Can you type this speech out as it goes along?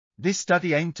This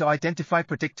study aimed to identify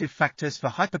predictive factors for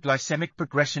hyperglycemic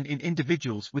progression in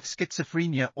individuals with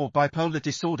schizophrenia or bipolar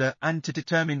disorder and to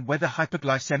determine whether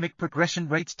hyperglycemic progression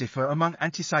rates differ among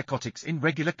antipsychotics in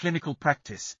regular clinical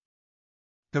practice.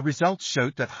 The results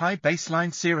showed that high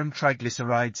baseline serum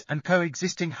triglycerides and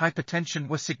coexisting hypertension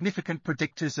were significant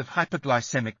predictors of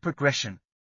hyperglycemic progression.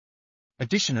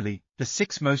 Additionally, the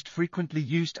 6 most frequently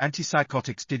used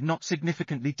antipsychotics did not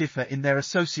significantly differ in their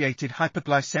associated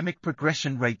hyperglycemic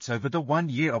progression rates over the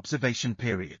 1-year observation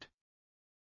period.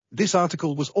 This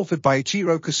article was authored by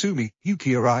Ichiro Kusumi,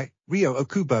 Yuki Arai, Ryo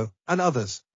Okubo, and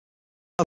others.